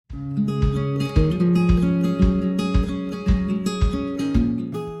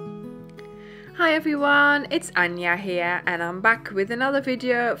everyone, it's Anja here and I'm back with another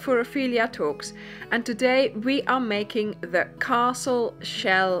video for Ophelia Talks, and today we are making the castle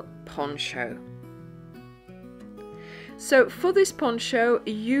shell poncho. So for this poncho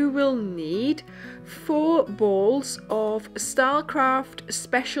you will need 4 balls of Stylecraft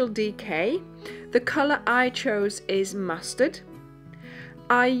Special DK. The color I chose is mustard.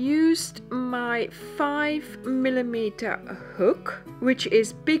 I used my 5mm hook, which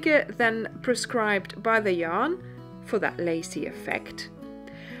is bigger than prescribed by the yarn for that lacy effect.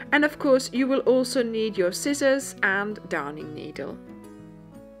 And of course you will also need your scissors and darning needle.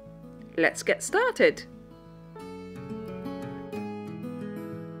 Let's get started.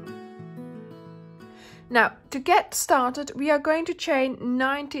 Now, to get started, we are going to chain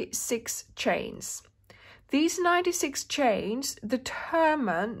 96 chains. These 96 chains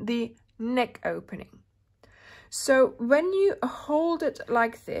determine the neck opening. So when you hold it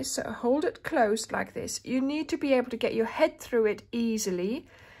like this, so hold it closed like this, you need to be able to get your head through it easily,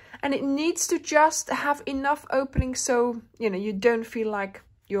 and it needs to just have enough opening so, you don't feel like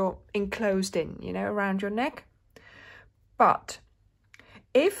you're enclosed in, around your neck. But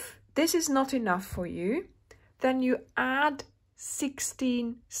if this is not enough for you, then you add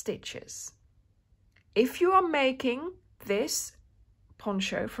 16 stitches. If you are making this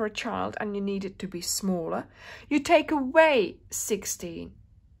poncho for a child and you need it to be smaller, you take away 16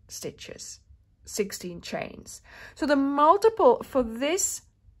 stitches, 16 chains. So the multiple for this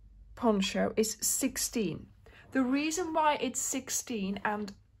poncho is 16. The reason why it's 16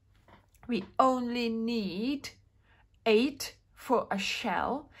 and we only need 8 for a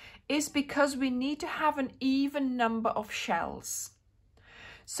shell is because we need to have an even number of shells.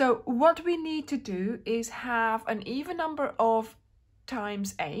 So what we need to do is have an even number of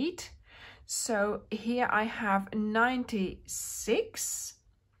times 8. So here I have 96,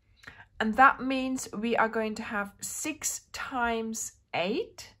 and that means we are going to have 6 times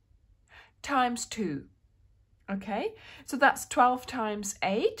 8 times 2. Okay, so that's 12 times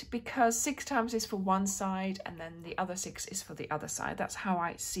 8, because 6 times is for one side and then the other 6 is for the other side. That's how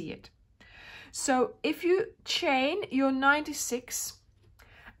I see it. So if you chain your 96,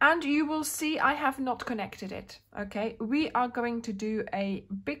 and you will see I have not connected it, okay? We are going to do a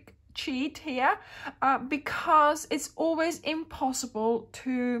big cheat here because it's always impossible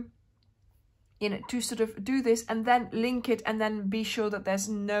to, to sort of do this and then link it and then be sure that there's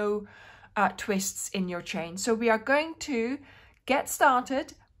no twists in your chain. So we are going to get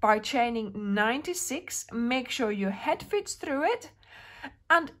started by chaining 96. Make sure your head fits through it.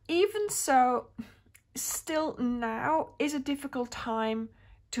 And even so, still now is a difficult time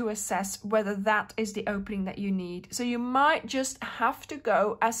to assess whether that is the opening that you need. So you might just have to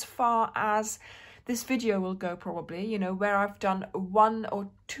go as far as this video will go, probably, where I've done 1 or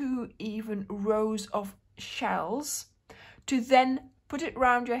 2 even rows of shells, to then put it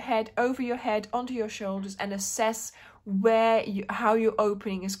round your head, over your head, onto your shoulders, and assess how your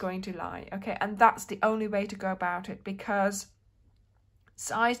opening is going to lie. Okay, and that's the only way to go about it, because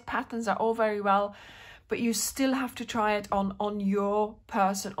sized patterns are all very well, but you still have to try it on your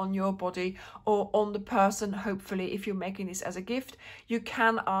person, on your body, or on the person. Hopefully, if you're making this as a gift, you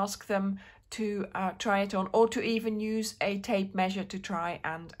can ask them to try it on, or to even use a tape measure to try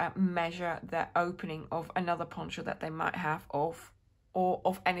and measure the opening of another poncho that they might have, or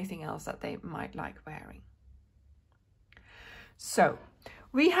of anything else that they might like wearing. So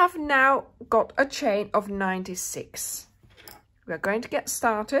we have now got a chain of 96. We're going to get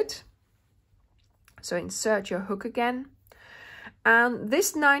started. So insert your hook again, and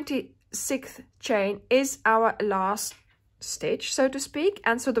this 96th chain is our last stitch, so to speak.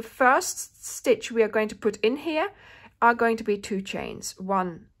 And so the first stitch we are going to put in here are going to be 2 chains,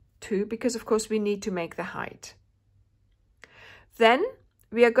 1, 2, because of course we need to make the height. Then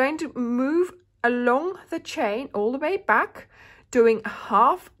we are going to move along the chain all the way back, doing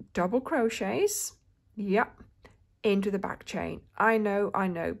half double crochets. Yep. Into the back chain. I know,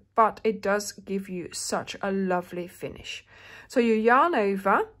 but it does give you such a lovely finish. So you yarn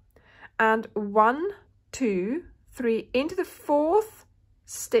over, and 1, 2, 3 into the 4th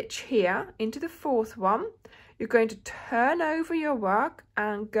stitch here, into the 4th one. You're going to turn over your work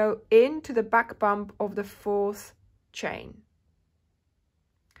and go into the back bump of the 4th chain.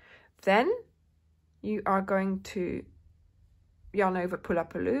 Then you are going to yarn over, pull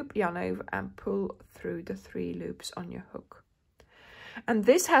up a loop, yarn over and pull through the 3 loops on your hook. And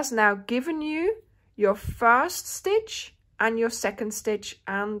this has now given you your first stitch and your second stitch,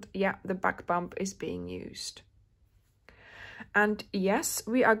 and yeah, the back bump is being used. And yes,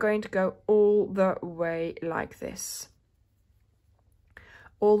 we are going to go all the way like this,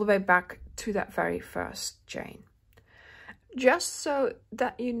 all the way back to that very first chain. Just so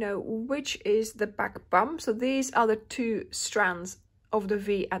that you know which is the back bump. So these are the 2 strands of the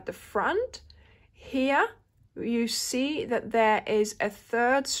V at the front. Here you see that there is a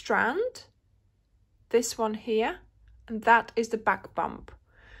 3rd strand, this one here, and that is the back bump.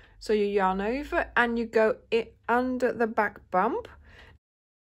 So you yarn over and you go under the back bump.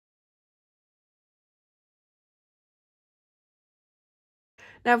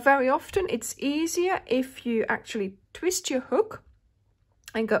 Now, very often it's easier if you actually twist your hook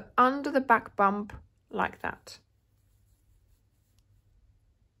and go under the back bump like that.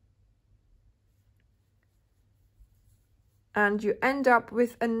 And you end up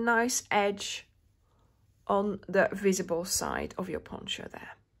with a nice edge on the visible side of your poncho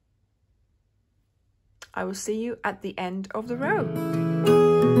there. I will see you at the end of the row.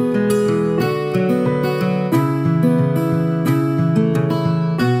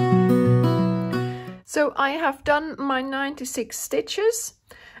 So I have done my 96 stitches,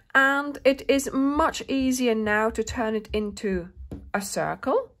 and it is much easier now to turn it into a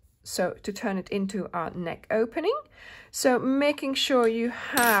circle. So to turn it into our neck opening. So making sure you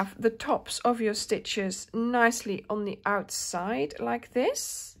have the tops of your stitches nicely on the outside like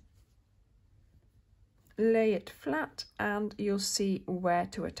this. Lay it flat and you'll see where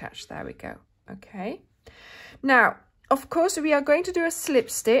to attach. There we go. Okay. Now, of course, we are going to do a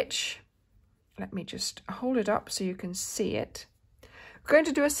slip stitch. Let me just hold it up so you can see it. We're going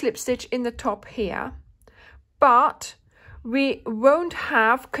to do a slip stitch in the top here, but we won't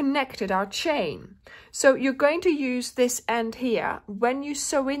have connected our chain. So you're going to use this end here when you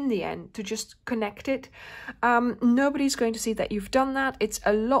sew in the end to just connect it. Nobody's going to see that you've done that. It's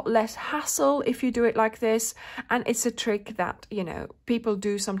a lot less hassle if you do it like this. And it's a trick that, you know, people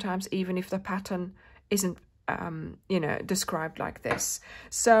do sometimes even if the pattern isn't described like this.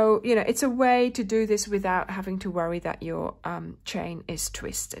 So, you know, it's a way to do this without having to worry that your chain is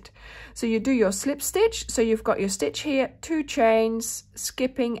twisted. So you do your slip stitch. So you've got your stitch here, 2 chains,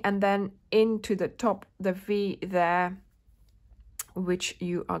 skipping, and then into the top, the V there, which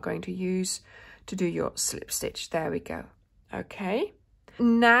you are going to use to do your slip stitch. There we go. Okay.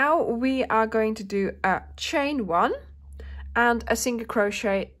 Now we are going to do a chain 1 and a single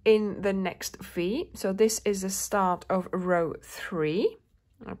crochet in the next V. So this is the start of row 3.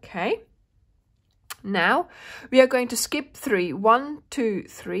 Okay. Now we are going to skip 3, 1, 2,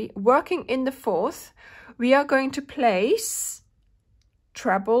 3. Working in the 4th, we are going to place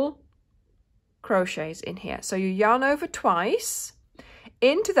treble crochets in here. So you yarn over twice.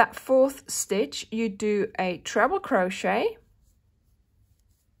 Into that 4th stitch, you do a treble crochet,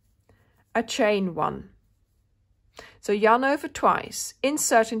 a chain 1. So yarn over twice,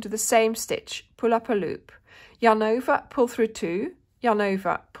 insert into the same stitch, pull up a loop, yarn over, pull through 2, yarn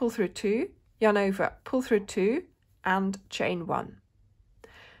over, pull through 2, yarn over, pull through 2, and chain 1.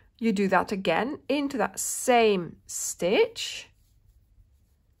 You do that again into that same stitch,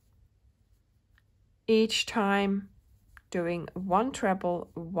 each time doing 1 treble,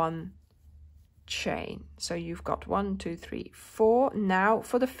 1 chain. So you've got 1, 2, 3, 4. Now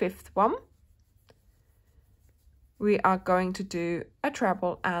for the 5th one, we are going to do a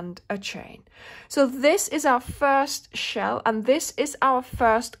treble and a chain. So this is our first shell, and this is our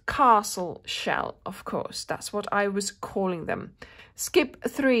first castle shell, of course. That's what I was calling them. Skip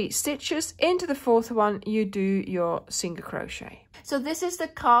 3 stitches. Into the 4th one, you do your single crochet. So this is the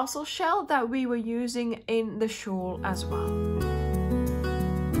castle shell that we were using in the shawl as well.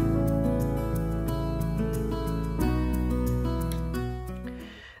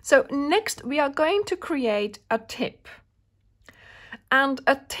 So next we are going to create a tip. And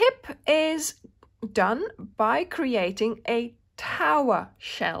a tip is done by creating a tower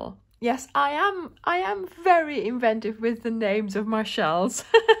shell. Yes, I am very inventive with the names of my shells.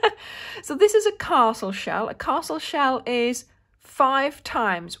 So this is a castle shell. A castle shell is 5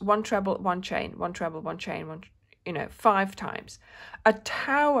 times 1 treble, 1 chain, 1 treble, 1 chain, 1, 5 times. A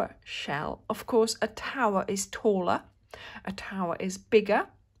tower shell, of course, a tower is taller. A tower is bigger.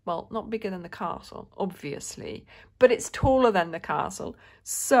 Well, not bigger than the castle, obviously, but it's taller than the castle.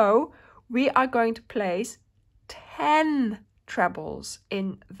 So we are going to place 10 trebles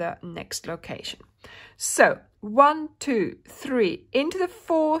in the next location. So 1, 2, 3, into the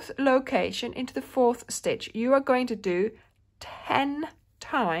 4th location, into the 4th stitch, you are going to do 10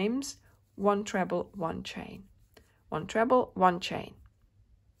 times 1 treble, 1 chain. 1 treble, 1 chain.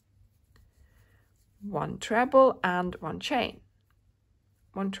 1 treble and 1 chain.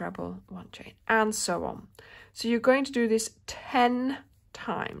 1 treble, 1 chain, and so on. So you're going to do this 10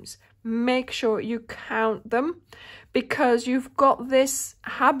 times. Make sure you count them, because you've got this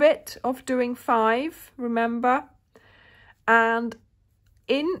habit of doing 5, remember? And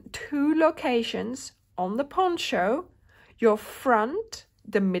in 2 locations on the poncho, your front,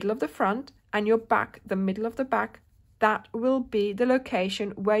 the middle of the front, and your back, the middle of the back, that will be the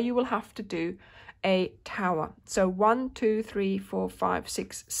location where you will have to do a tower. So 1, 2, 3, 4, 5,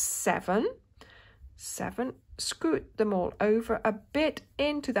 6, 7. 7. Scoot them all over a bit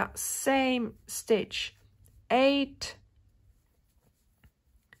into that same stitch. 8,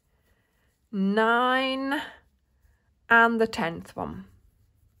 9, and the 10th one.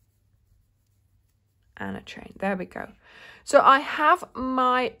 And a chain. There we go. So I have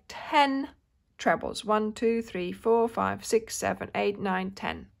my 10 trebles. 1, 2, 3, 4, 5, 6, 7, 8, 9,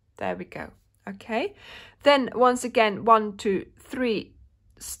 10. There we go. Okay. Then once again, 1, 2, 3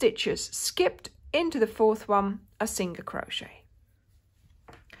 stitches skipped. Into the 4th one, a single crochet.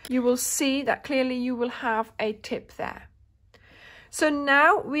 You will see that clearly you will have a tip there. So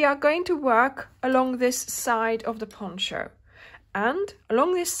now we are going to work along this side of the poncho. And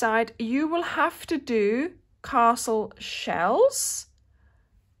along this side, you will have to do castle shells,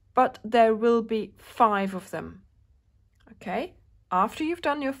 but there will be 5 of them. Okay, after you've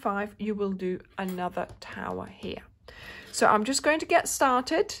done your 5, you will do another tower here. So I'm just going to get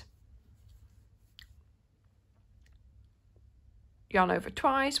started. Yarn over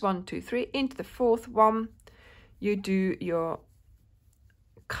twice, 1, 2, 3, into the 4th one, you do your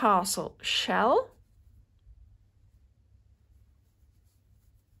castle shell.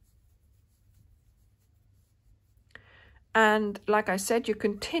 And like I said, you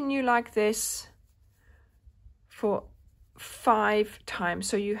continue like this for 5 times.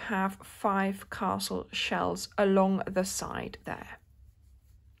 So you have 5 castle shells along the side there.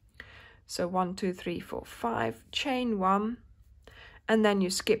 So 1, 2, 3, 4, 5, chain 1. And then you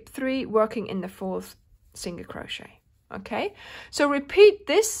skip 3, working in the 4th single crochet. Okay, so repeat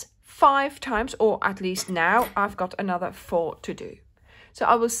this 5 times, or at least now I've got another 4 to do. So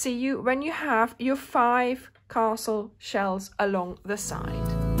I will see you when you have your 5 castle shells along the side.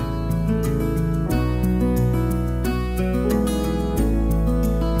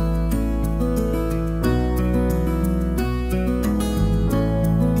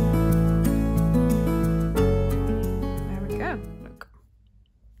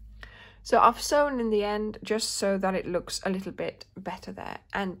 So I've sewn in the end just so that it looks a little bit better there,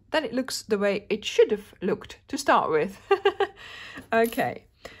 and then it looks the way it should have looked to start with. Okay,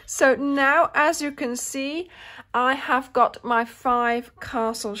 so now as you can see, I have got my 5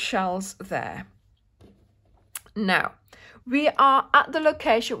 castle shells there. Now we are at the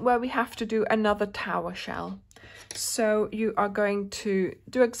location where we have to do another tower shell. So you are going to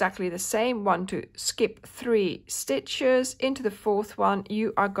do exactly the same. 1, 2, skip 3 stitches. Into the 4th one,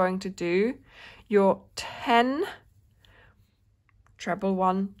 you are going to do your 10 treble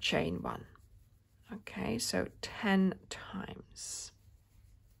 1, chain 1. Okay, so 10 times.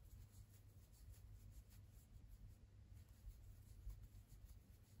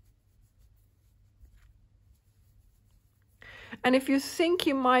 And if you think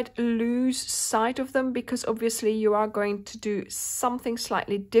you might lose sight of them, because obviously you are going to do something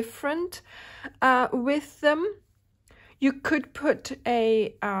slightly different with them, you could put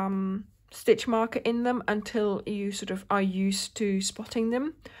a stitch marker in them until you sort of are used to spotting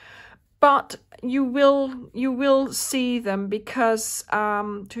them. But you will see them because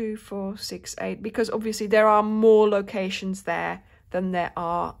 2, 4, 6, 8, because obviously there are more locations there than there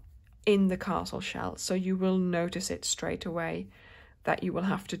are in the castle shell, so you will notice it straight away that you will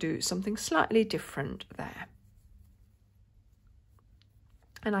have to do something slightly different there.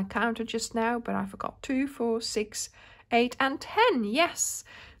 And I counted just now, but I forgot 2, 4, 6, 8, and 10. Yes,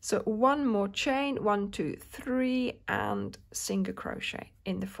 so 1 more chain, 1, 2, 3, and single crochet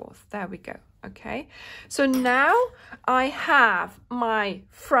in the 4th. There we go. Okay, so now I have my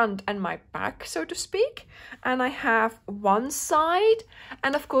front and my back, so to speak, and I have one side,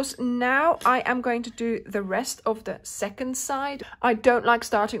 and of course now I am going to do the rest of the second side. I don't like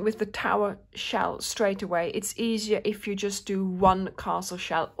starting with the tower shell straight away. It's easier if you just do 1 castle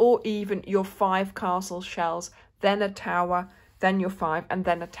shell, or even your 5 castle shells, then a tower, then your 5, and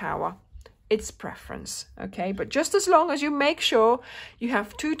then a tower. It's preference, okay? But just as long as you make sure you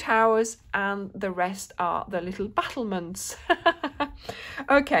have 2 towers and the rest are the little battlements.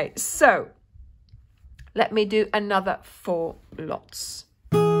 Okay, so let me do another 4 lots.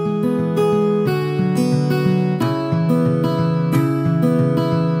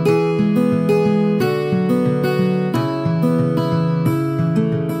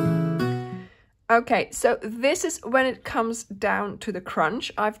 Okay, so this is when it comes down to the crunch.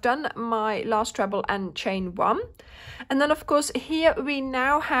 I've done my last treble and chain 1. And then of course here we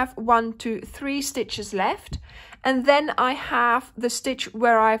now have 1, 2, 3 stitches left. And then I have the stitch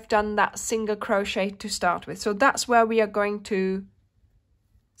where I've done that single crochet to start with. So that's where we are going to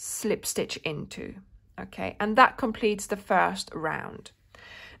slip stitch into. Okay, and that completes the first round.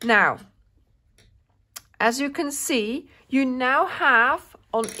 Now, as you can see, you now have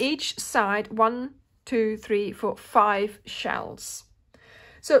on each side 1, 2, 3, 4, 5 shells.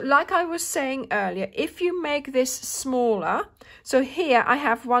 So like I was saying earlier, if you make this smaller, so here I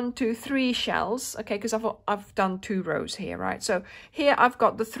have 1, 2, 3 shells, okay, because I've done 2 rows here, right? So here I've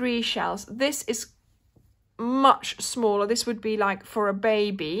got the 3 shells. This is much smaller. This would be like for a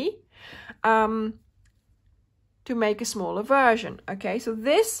baby, to make a smaller version. Okay, so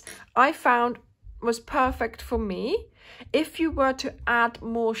this I found was perfect for me. If you were to add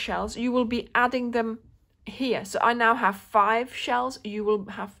more shells, you will be adding them here. So I now have 5 shells, you will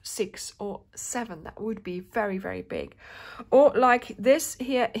have 6 or 7. That would be very, very big. Or like this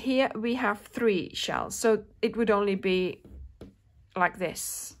here we have 3 shells. So it would only be like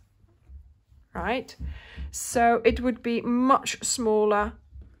this, right? So it would be much smaller.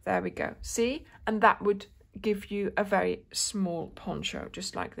 There we go, see? And that would give you a very small poncho,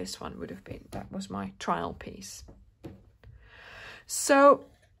 just like this one would have been. That was my trial piece. So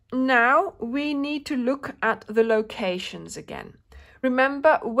now we need to look at the locations again.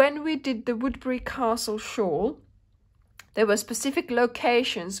 Remember when we did the Woodbury Castle shawl, there were specific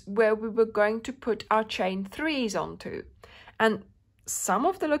locations where we were going to put our chain 3s onto. And some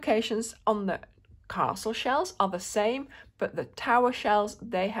of the locations on the castle shells are the same, but the tower shells,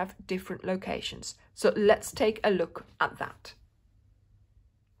 they have different locations. So let's take a look at that.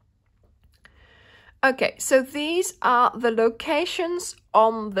 Okay, so these are the locations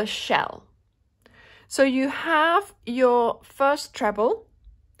on the shell. So you have your first treble,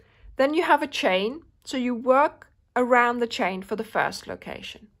 then you have a chain, so you work around the chain for the first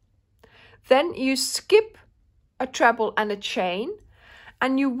location. Then you skip a treble and a chain,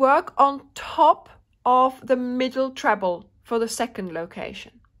 and you work on top of the middle treble for the second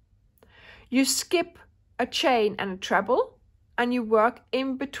location. You skip a chain and a treble, and you work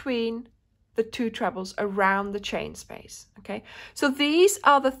in between the 2 trebles around the chain space. Okay, so these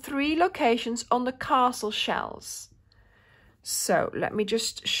are the 3 locations on the castle shells. So let me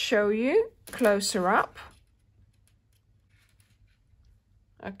just show you closer up.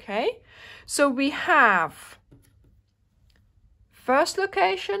 Okay, so we have first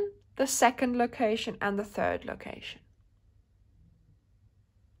location, the second location, and the third location.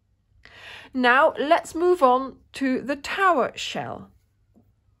 Now let's move on to the tower shell.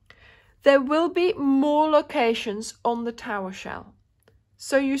 There will be more locations on the tower shell.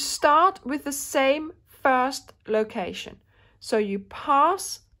 So you start with the same first location. So you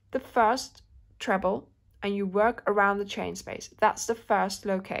pass the first treble and you work around the chain space. That's the first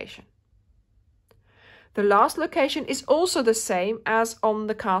location. The last location is also the same as on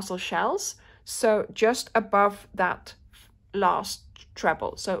the castle shells. So just above that last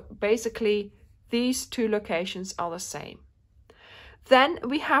treble. So basically these 2 locations are the same. Then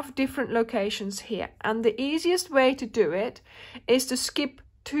we have different locations here, and the easiest way to do it is to skip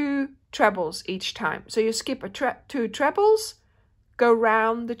 2 trebles each time. So you skip 2 trebles, go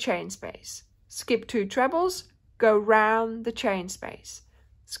round the chain space. Skip 2 trebles, go round the chain space.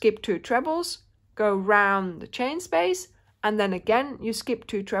 Skip 2 trebles, go round the chain space, and then again you skip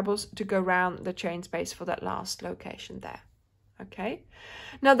 2 trebles to go round the chain space for that last location there. Okay,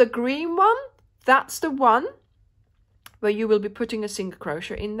 now the green one, that's the one where you will be putting a single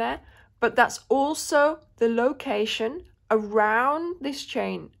crochet in there, but that's also the location around this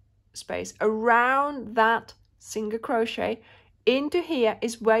chain space, around that single crochet. Into here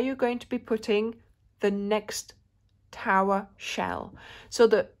is where you're going to be putting the next tower shell. So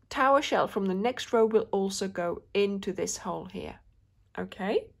the tower shell from the next row will also go into this hole here.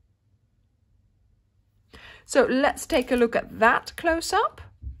 Okay, so let's take a look at that close up.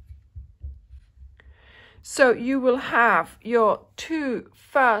 So you will have your 2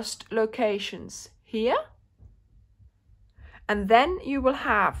 first locations here, and then you will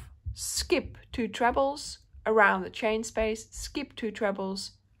have skip 2 trebles around the chain space, skip 2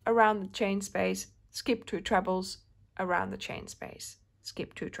 trebles around the chain space, skip 2 trebles around the chain space,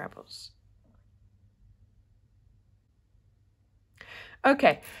 skip 2 trebles.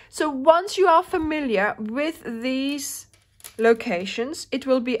 Okay, so once you are familiar with these locations, it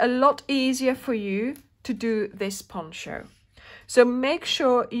will be a lot easier for you to do this poncho. So make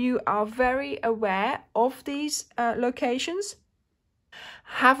sure you are very aware of these locations.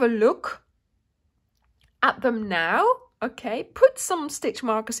 Have a look at them now, okay? Put some stitch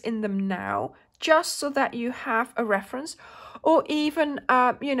markers in them now, just so that you have a reference, or even,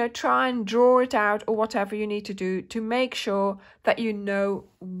 you know, try and draw it out or whatever you need to do to make sure that you know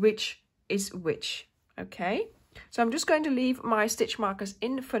which is which, okay? So I'm just going to leave my stitch markers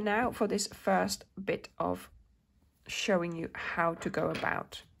in for now for this first bit of showing you how to go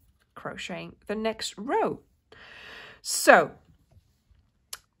about crocheting the next row. So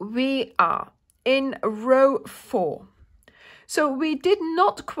we are in row 4. So we did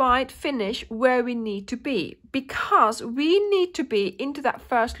not quite finish where we need to be, because we need to be into that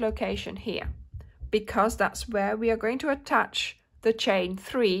first location here, because that's where we are going to attach the chain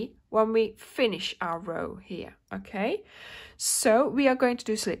 3 when we finish our row here, okay? So we are going to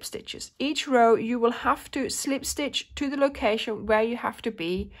do slip stitches. Each row you will have to slip stitch to the location where you have to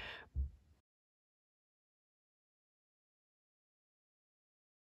be.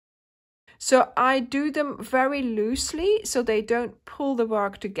 So I do them very loosely so they don't pull the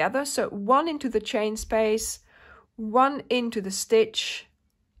work together. So 1 into the chain space, 1 into the stitch,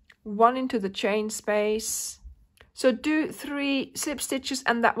 1 into the chain space. So do 3 slip stitches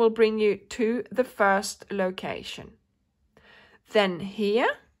and that will bring you to the first location. Then here,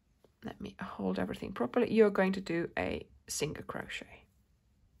 let me hold everything properly, you're going to do a single crochet.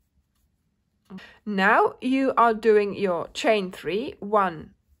 Now you are doing your chain 3,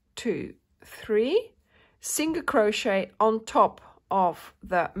 1, 2, 3, single crochet on top of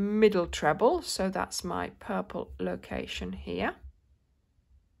the middle treble, so that's my purple location here.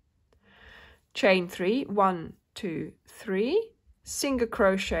 Chain 3, 1, 2, 3, single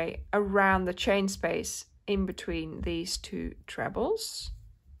crochet around the chain space in between these 2 trebles,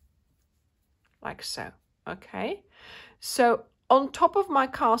 like so, okay? So on top of my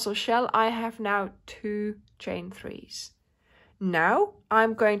castle shell I have now 2 chain 3s. Now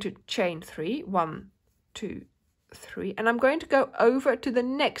I'm going to chain 3, 1, 2, 3, and I'm going to go over to the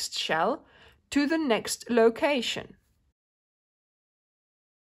next shell, to the next location.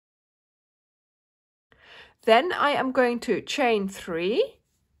 Then I am going to chain 3,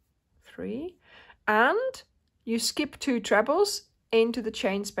 and you skip 2 trebles into the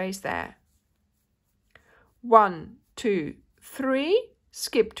chain space there. 1, 2, 3,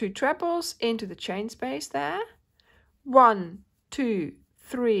 skip 2 trebles into the chain space there. 1, 2,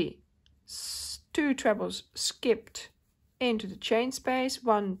 3, 2 trebles skipped into the chain space.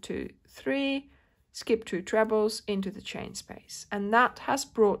 1, 2, 3, skip 2 trebles into the chain space. And that has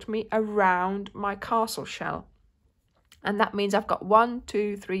brought me around my castle shell. And that means I've got 1,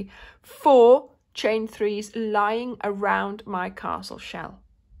 2, 3, 4 chain 3s lying around my castle shell.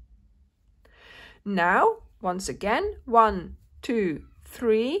 Now, once again, 1, 2,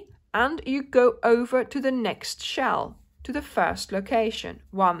 3, and you go over to the next shell, to the first location.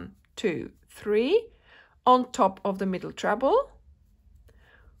 1, 2, 3, on top of the middle treble.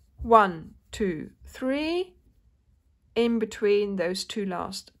 1, 2, 3, in between those 2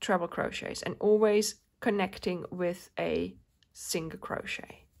 last treble crochets, and always connecting with a single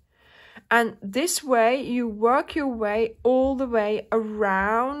crochet. And this way you work your way all the way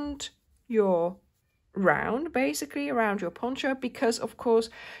around your round, basically around your poncho, because of course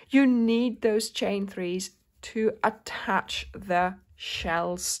you need those chain 3s to attach the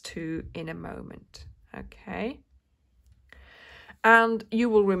shells to in a moment, okay? And you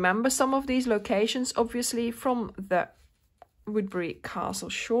will remember some of these locations obviously from the Woodbury Castle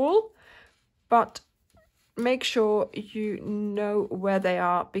shawl, but make sure you know where they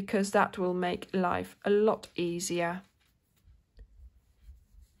are, because that will make life a lot easier.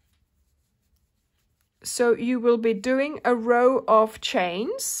 So you will be doing a row of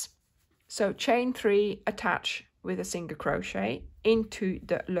chains. So chain 3, attach with a single crochet into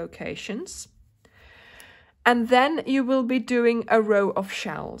the locations. And then you will be doing a row of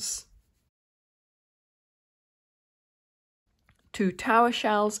shells. 2 tower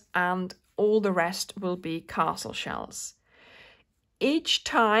shells, and all the rest will be castle shells. Each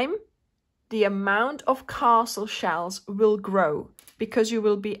time the amount of castle shells will grow, because you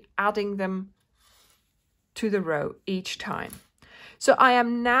will be adding them to the row each time. So I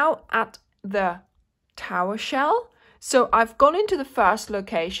am now at the tower shell. So I've gone into the first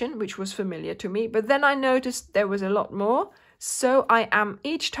location, which was familiar to me, but then I noticed there was a lot more. So I am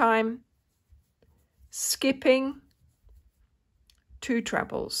each time skipping 2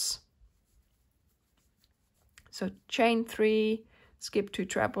 trebles. So chain 3, skip 2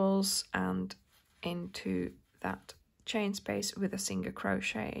 trebles, and into that chain space with a single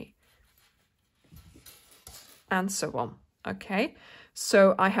crochet, and so on. Okay,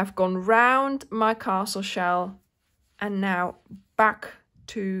 so I have gone round my castle shell and now back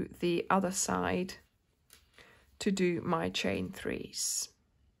to the other side to do my chain 3s.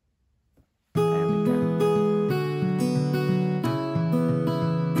 There we go.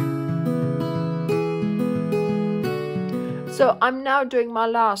 So I'm now doing my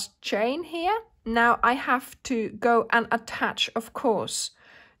last chain here. Now I have to go and attach, of course,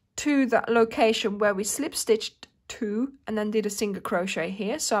 to that location where we slip stitched 2 and then did a single crochet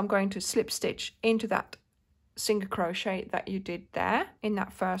here. So I'm going to slip stitch into that single crochet that you did there in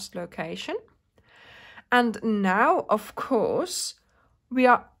that first location. And now, of course, we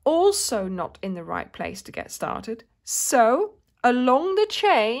are also not in the right place to get started. So along the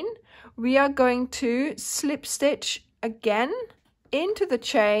chain, we are going to slip stitch again into the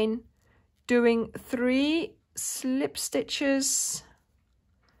chain, doing 3 slip stitches,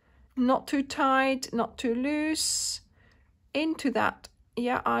 not too tight, not too loose, into that.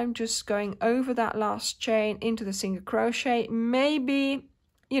 Yeah, I'm just going over that last chain into the single crochet. Maybe,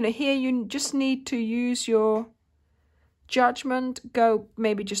 you know, here you just need to use your judgment, go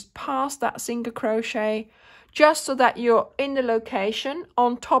maybe just past that single crochet, just so that you're in the location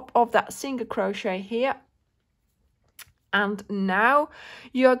on top of that single crochet here. And now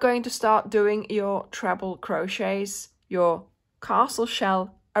you're going to start doing your treble crochets, your castle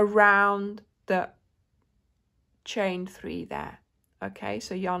shell around the chain 3 there. Okay,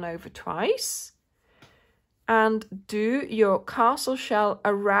 so yarn over twice and do your castle shell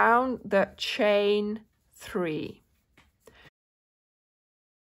around the chain 3.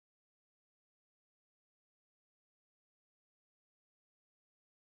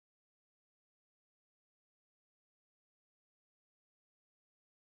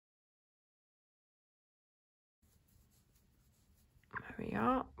 There we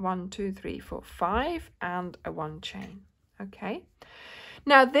are, 1, 2, 3, 4, 5 and a 1 chain. Okay,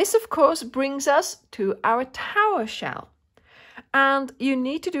 now this of course brings us to our tower shell, and you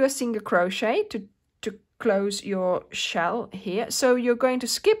need to do a single crochet to close your shell here. So you're going to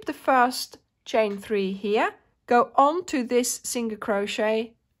skip the first chain 3 here, go on to this single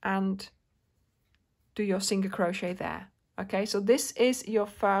crochet and do your single crochet there. Okay, so this is your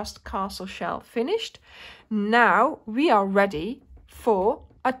first castle shell finished. Now we are ready for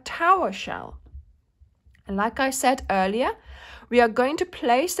a tower shell. And like I said earlier, we are going to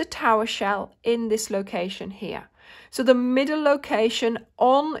place the tower shell in this location here. So the middle location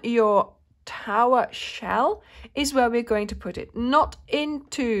on your tower shell is where we're going to put it. Not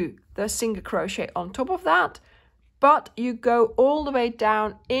into the single crochet on top of that, but you go all the way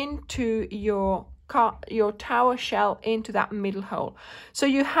down into your tower shell into that middle hole. So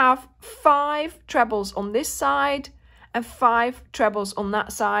you have 5 trebles on this side and 5 trebles on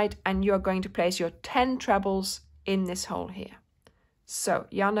that side, and you're going to place your 10 trebles in this hole here. So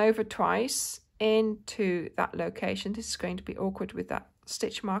yarn over twice into that location. This is going to be awkward with that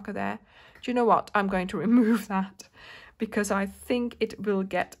stitch marker there. Do you know what? I'm going to remove that because I think it will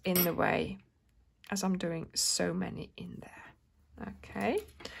get in the way as I'm doing so many in there. Okay,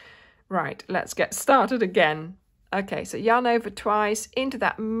 right, let's get started again. Okay, so yarn over twice into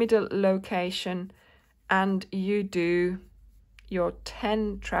that middle location and you do your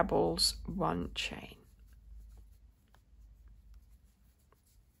 10 trebles, 1 chain.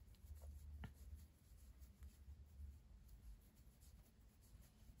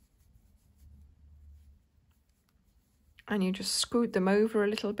 And you just scoot them over a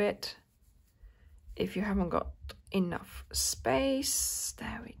little bit if you haven't got enough space.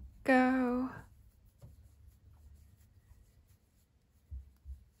 There we go.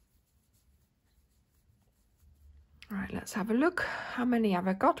 Right, let's have a look. How many have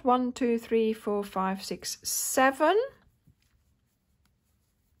I got? 1, 2, 3, 4, 5, 6, 7,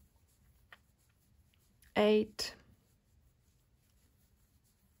 8,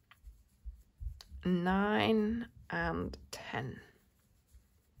 9 and 10.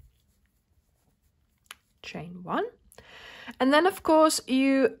 Chain 1. And then of course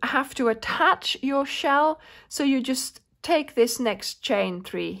you have to attach your shell, so you just take this next chain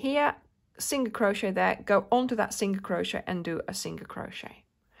 3 here, single crochet there, go onto that single crochet and do a single crochet.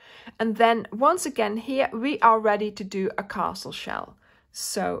 And then once again here we are ready to do a castle shell.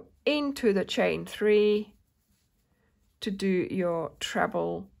 So into the chain 3 to do your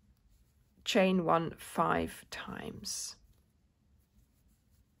treble, chain 1 5 times.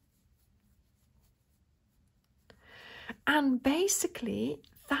 And basically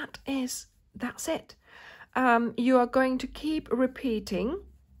that's it. You are going to keep repeating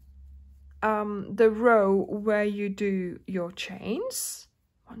the row where you do your chains,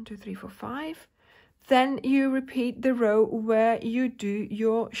 1, 2, 3, 4, 5. Then you repeat the row where you do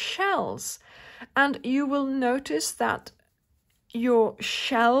your shells, and you will notice that your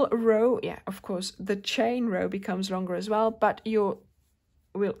shell row, yeah, of course, the chain row becomes longer as well, but you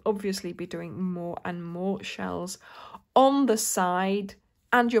will obviously be doing more and more shells on the side,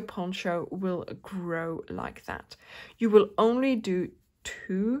 and your poncho will grow like that. You will only do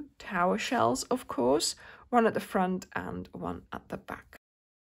 2 tower shells, of course, one at the front and one at the back.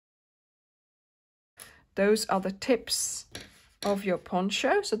 Those are the tips of your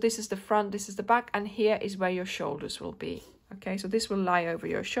poncho. So this is the front, this is the back, and here is where your shoulders will be. Okay, so this will lie over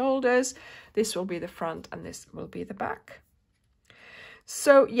your shoulders, this will be the front, and this will be the back.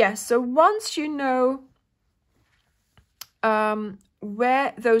 So yes, so once you know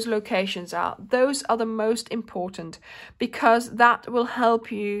where those locations are, those are the most important, because that will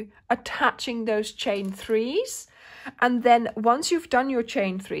help you attaching those chain 3s. And then once you've done your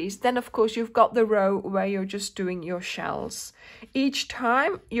chain 3s, then of course you've got the row where you're just doing your shells. Each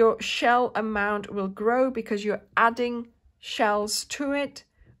time your shell amount will grow because you're adding shells to it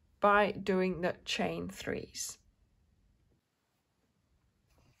by doing the chain 3s.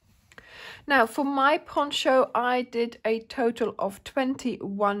 Now for my poncho, I did a total of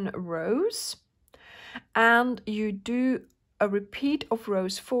 21 rows, and you do a repeat of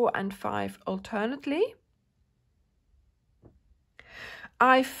rows 4 and 5 alternately.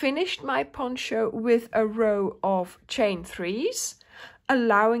 I finished my poncho with a row of chain 3s,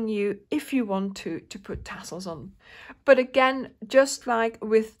 allowing you, if you want to put tassels on. But again, just like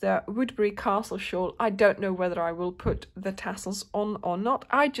with the Woodbury Castle shawl, I don't know whether I will put the tassels on or not.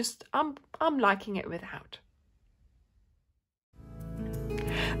 I'm liking it without.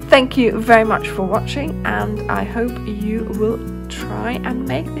 Thank you very much for watching, and I hope you will try and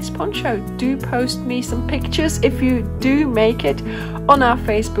make this poncho. Do post me some pictures if you do make it on our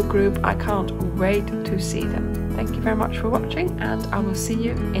Facebook group. I can't wait to see them. Thank you very much for watching, and I will see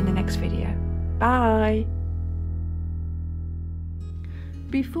you in the next video. Bye!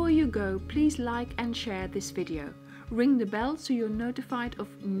 Before you go, please like and share this video. Ring the bell so you're notified of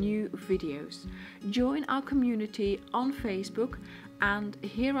new videos. Join our community on Facebook, and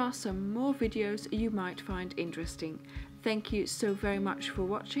here are some more videos you might find interesting. Thank you so very much for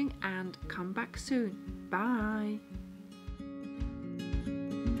watching, and come back soon. Bye!